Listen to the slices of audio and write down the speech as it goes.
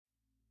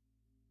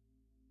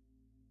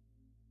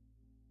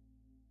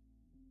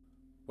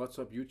What's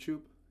up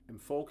YouTube? I'm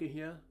Folke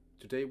here.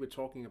 Today we're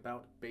talking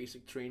about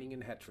basic training in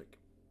Hattrick.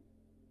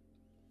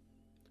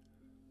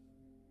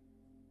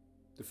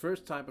 The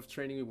first type of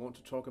training we want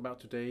to talk about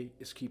today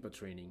is keeper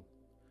training.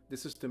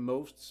 This is the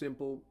most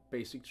simple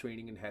basic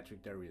training in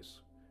Hattrick there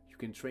is. You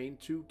can train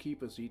 2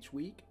 keepers each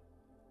week,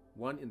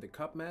 one in the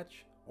cup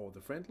match or the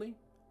friendly,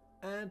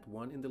 and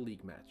one in the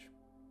league match.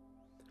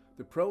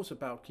 The pros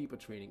about keeper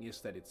training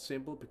is that it's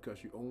simple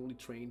because you only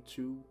train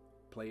 2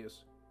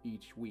 players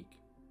each week.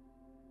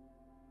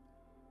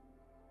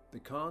 The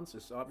cons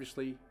is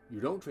obviously you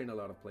don't train a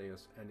lot of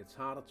players and it's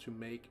harder to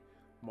make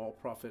more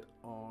profit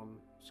on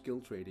skill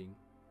trading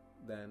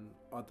than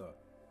other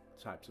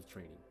types of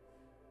training.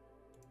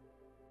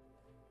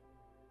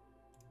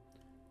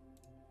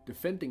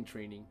 Defending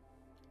training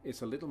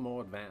is a little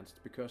more advanced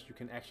because you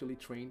can actually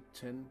train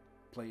 10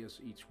 players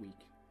each week.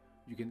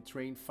 You can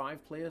train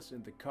 5 players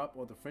in the cup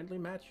or the friendly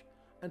match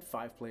and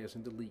 5 players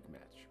in the league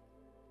match.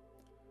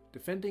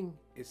 Defending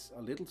is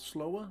a little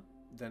slower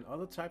than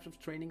other types of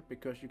training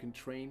because you can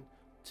train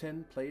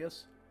 10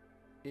 players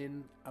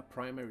in a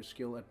primary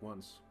skill at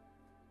once.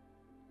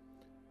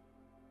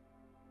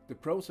 The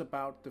pros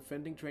about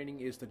defending training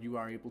is that you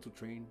are able to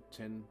train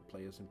 10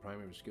 players in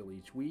primary skill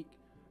each week,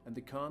 and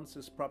the cons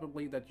is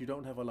probably that you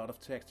don't have a lot of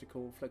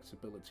tactical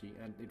flexibility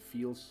and it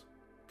feels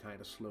kind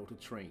of slow to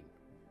train.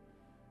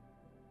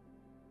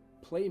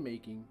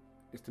 Playmaking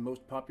is the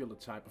most popular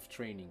type of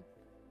training,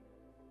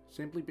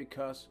 simply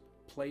because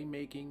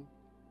playmaking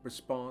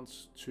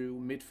responds to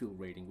midfield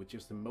rating, which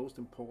is the most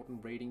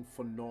important rating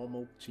for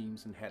normal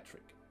teams in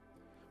Hattrick.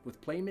 With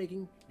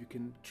playmaking, you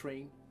can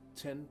train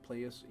 10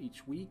 players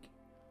each week.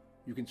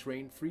 You can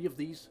train 3 of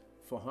these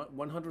for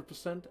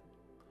 100%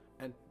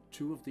 and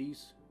 2 of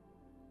these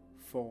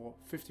for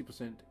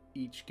 50%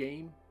 each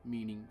game,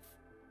 meaning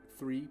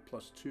 3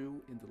 plus 2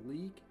 in the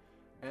league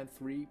and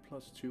 3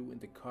 plus 2 in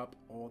the cup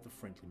or the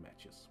friendly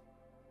matches.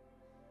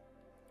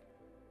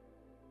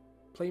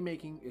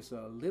 Playmaking is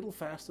a little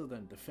faster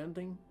than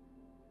defending,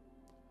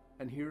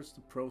 and here's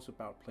the pros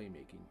about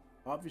playmaking.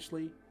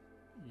 Obviously,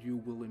 you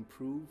will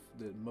improve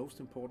the most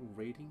important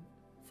rating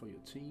for your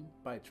team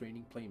by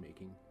training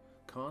playmaking.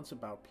 Cons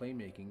about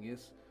playmaking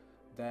is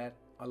that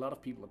a lot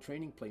of people are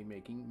training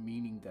playmaking,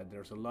 meaning that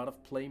there's a lot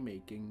of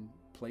playmaking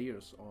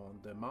players on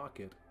the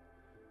market,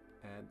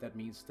 and that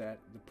means that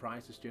the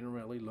price is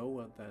generally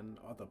lower than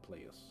other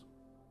players.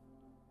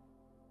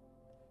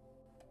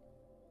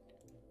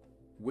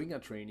 Winger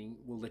training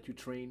will let you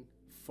train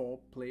 4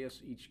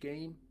 players each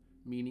game,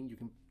 meaning you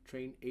can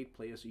train 8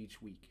 players each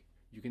week.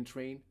 You can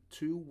train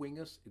 2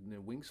 wingers in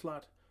the wing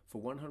slot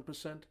for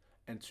 100%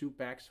 and 2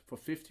 backs for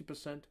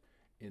 50%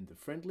 in the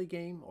friendly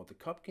game or the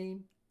cup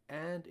game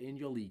and in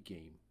your league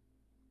game.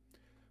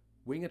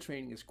 Winger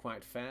training is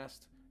quite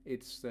fast.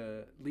 It's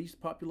the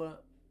least popular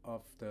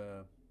of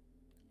the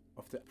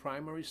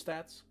primary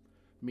stats,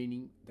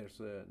 meaning there's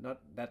not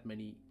that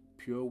many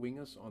pure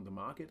wingers on the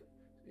market.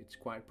 It's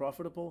quite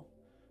profitable.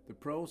 The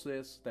pros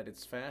is that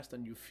it's fast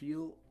and you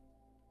feel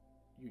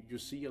you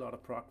see a lot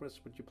of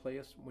progress with your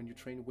players when you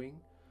train wing,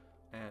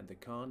 and the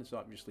con is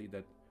obviously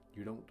that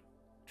you don't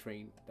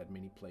train that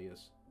many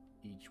players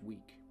each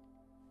week.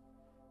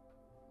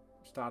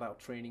 Start out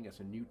training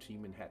as a new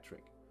team in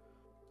Hattrick.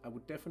 I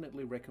would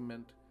definitely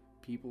recommend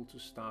people to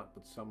start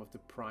with some of the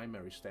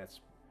primary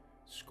stats: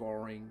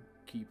 scoring,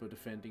 keeper,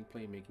 defending,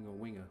 playmaking, or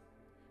winger.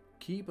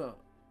 Keeper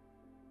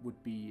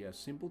would be a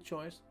simple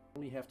choice. You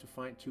only have to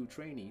find 2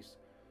 trainees.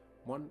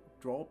 One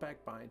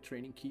drawback by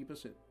training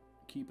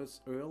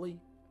keepers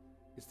early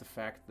is the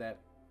fact that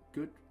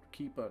good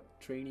keeper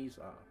trainees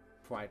are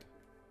quite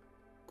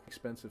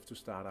expensive to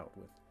start out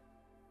with.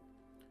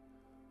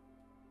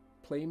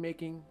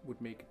 Playmaking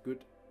would make a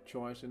good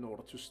choice in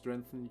order to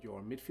strengthen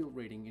your midfield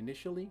rating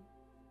initially.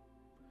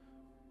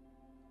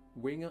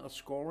 Winger or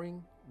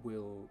scoring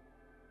will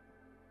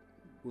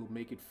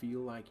make it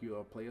feel like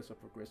your players are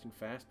progressing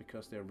fast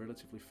because they're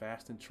relatively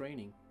fast in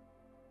training.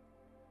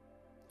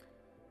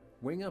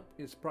 Wing up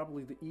is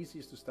probably the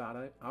easiest to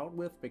start out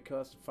with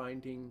because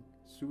finding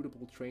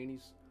suitable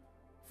trainees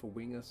for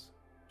wingers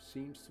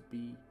seems to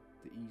be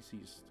the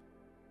easiest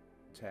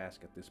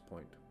task at this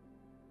point.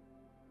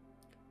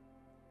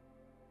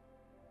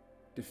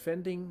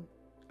 Defending,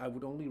 I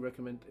would only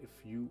recommend if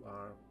you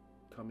are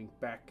coming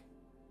back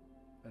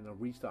and are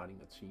restarting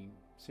a team,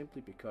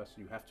 simply because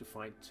you have to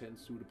find 10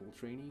 suitable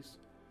trainees.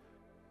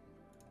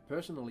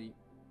 Personally,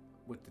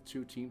 with the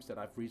 2 teams that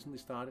I've recently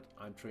started,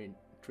 I'm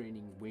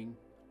training wing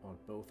on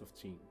both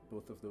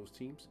of those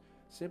teams,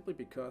 simply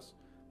because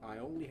I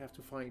only have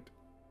to find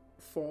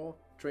 4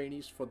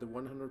 trainees for the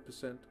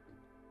 100%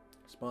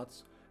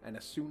 spots, and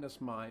as soon as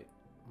my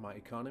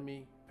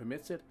economy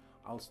permits it,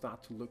 I'll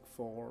start to look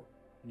for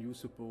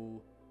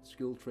usable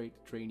skill trade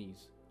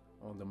trainees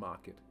on the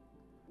market.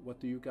 What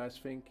do you guys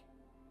think?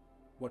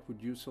 What would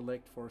you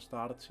select for a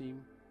starter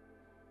team?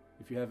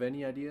 If you have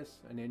any ideas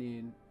and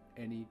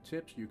any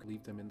tips, you can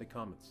leave them in the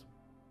comments.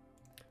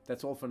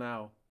 That's all for now.